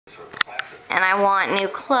And I want new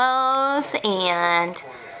clothes and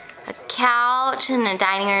a couch and a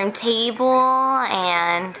dining room table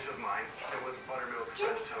and...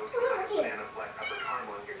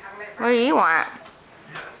 What do you want?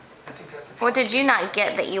 What did you not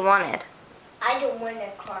get that you wanted? I don't want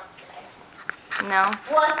a pocket. No?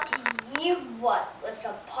 What do you want with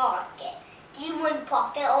a pocket? Do you want a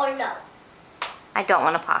pocket or no? I don't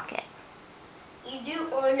want a pocket. You do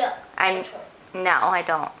or no? No, I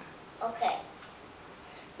don't. Okay.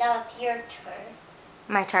 Now it's your turn.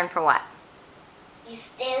 My turn for what? You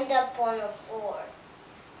stand up on the floor.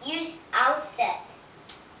 I'll sit.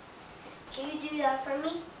 Can you do that for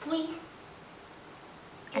me, please?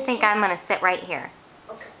 I think I'm going to sit right here.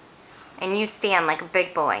 Okay. And you stand like a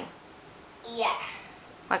big boy. Yeah.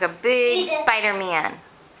 Like a big Spider-Man.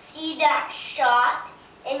 See that shot?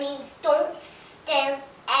 It means don't stand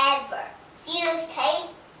ever. See this tape?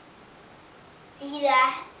 See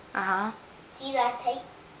that? Uh-huh. See that tape?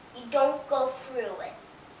 You don't go through it.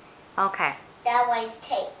 Okay. That way's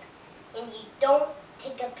tape. And you don't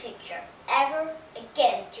take a picture ever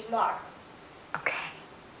again tomorrow. Okay.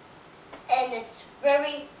 And it's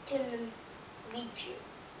very to meet you.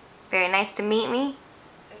 Very nice to meet me.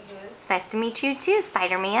 It's nice to meet you too,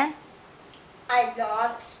 Spider-Man. I'm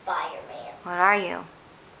not Spider-Man. What are you?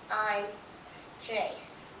 I'm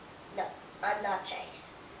Chase. No, I'm not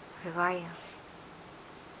Chase. Who are you?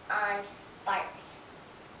 I'm Spider-Man.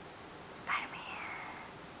 Spider-Man.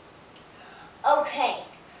 Okay.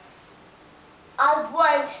 I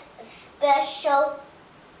want a special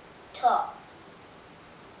talk.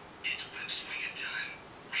 It's web swinging time.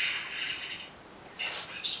 It's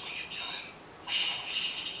web swinging time.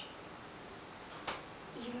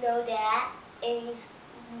 You know that? It is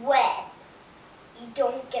web. You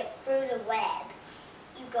don't get through the web.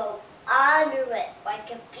 You go under it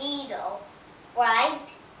like a beetle, right?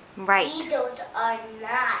 Right. Beetles are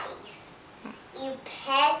nice. You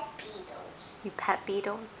pet beetles. You pet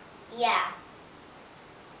beetles? Yeah.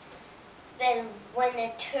 Then when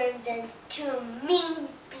it turns into a mean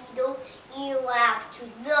beetle, you have to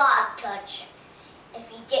not touch it.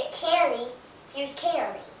 If you get candy, here's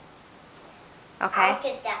candy. Okay. I'll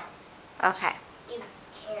get down. Okay. Give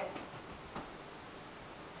candy.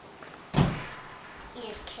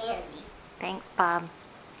 Here's candy. Thanks, Bob.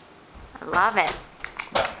 I love it.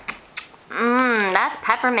 That's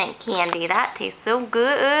peppermint candy. That tastes so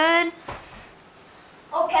good.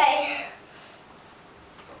 Okay.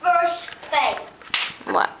 First thing.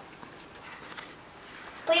 What?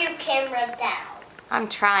 Put your camera down. I'm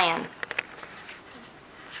trying.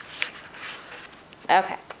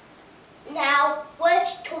 Okay. Now,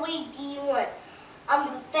 which toy do you want?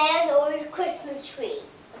 The fan or the Christmas tree?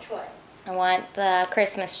 Which one? I want the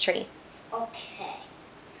Christmas tree. Okay.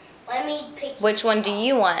 Let me pick. Which one do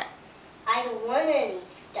you want? I don't want any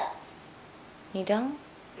stuff. You don't?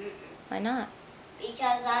 Why not?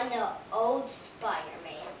 Because I'm the old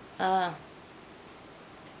Spider-Man. Oh,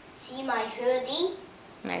 See my hoodie?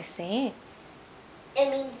 I see. I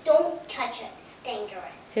mean, don't touch it. It's dangerous.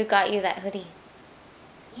 Who got you that hoodie?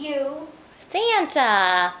 You?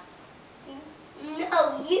 Santa!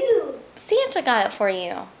 No, you. Santa got it for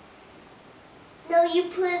you. No, you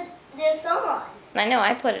put this on. I know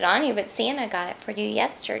I put it on you, but Santa got it for you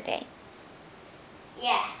yesterday.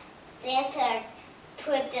 Yeah, Santa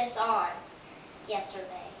put this on yesterday.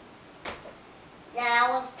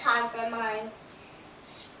 Now it's time for my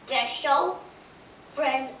special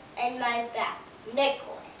friend in my back,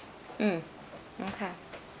 Nicholas. Okay.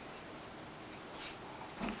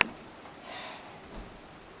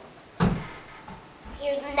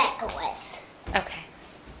 Here's Nicholas. Okay.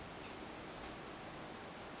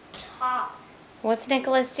 Top. What's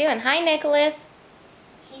Nicholas doing? Hi, Nicholas.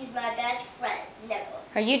 He's my best friend, Nicholas.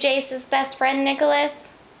 Are you Jace's best friend, Nicholas?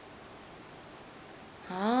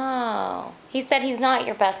 Oh. He said he's not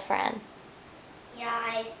your best friend.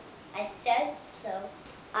 Yeah, I said so.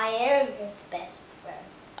 I am his best friend.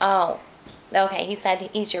 Oh. Okay, he said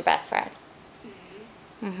he's your best friend.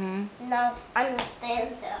 Now,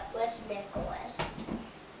 understand that was Nicholas.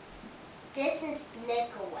 This is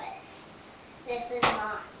Nicholas. This is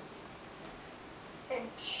mine.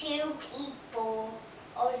 And two people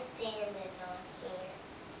are standing on here.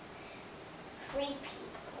 3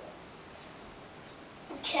 people.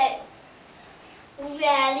 Okay.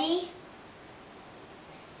 Ready,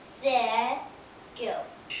 set, go.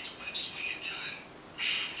 It's web swinging time.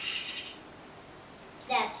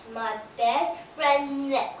 That's my best friend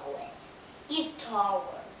Nicholas. He's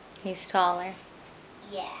taller. He's taller.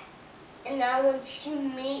 Yeah. And I want you to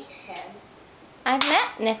meet him. I've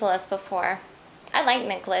met Nicholas before. I like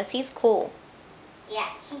Nicholas. He's cool. Yeah,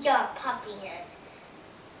 he got a puppy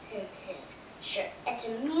in his shirt. It's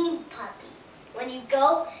a mean puppy. When you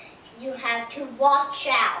go, you have to watch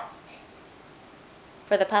out.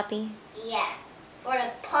 For the puppy? Yeah. For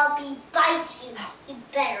the puppy bites you, you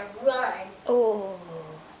better run. Oh.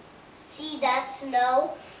 See that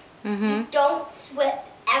snow? Mm-hmm. Don't slip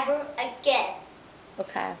ever again.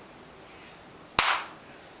 Okay.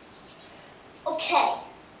 Okay.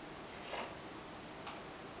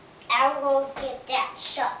 I'll go get that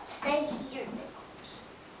shut. Stay here, Nicholas.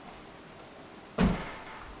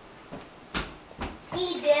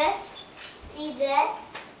 See this? See this?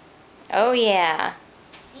 Oh yeah.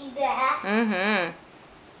 See that? Mm-hmm.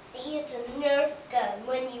 See, it's a Nerf gun.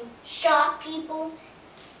 When you shot people,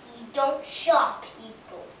 you don't shot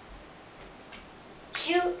people.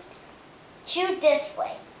 Shoot this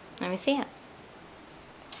way. Let me see it.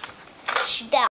 Shoot that.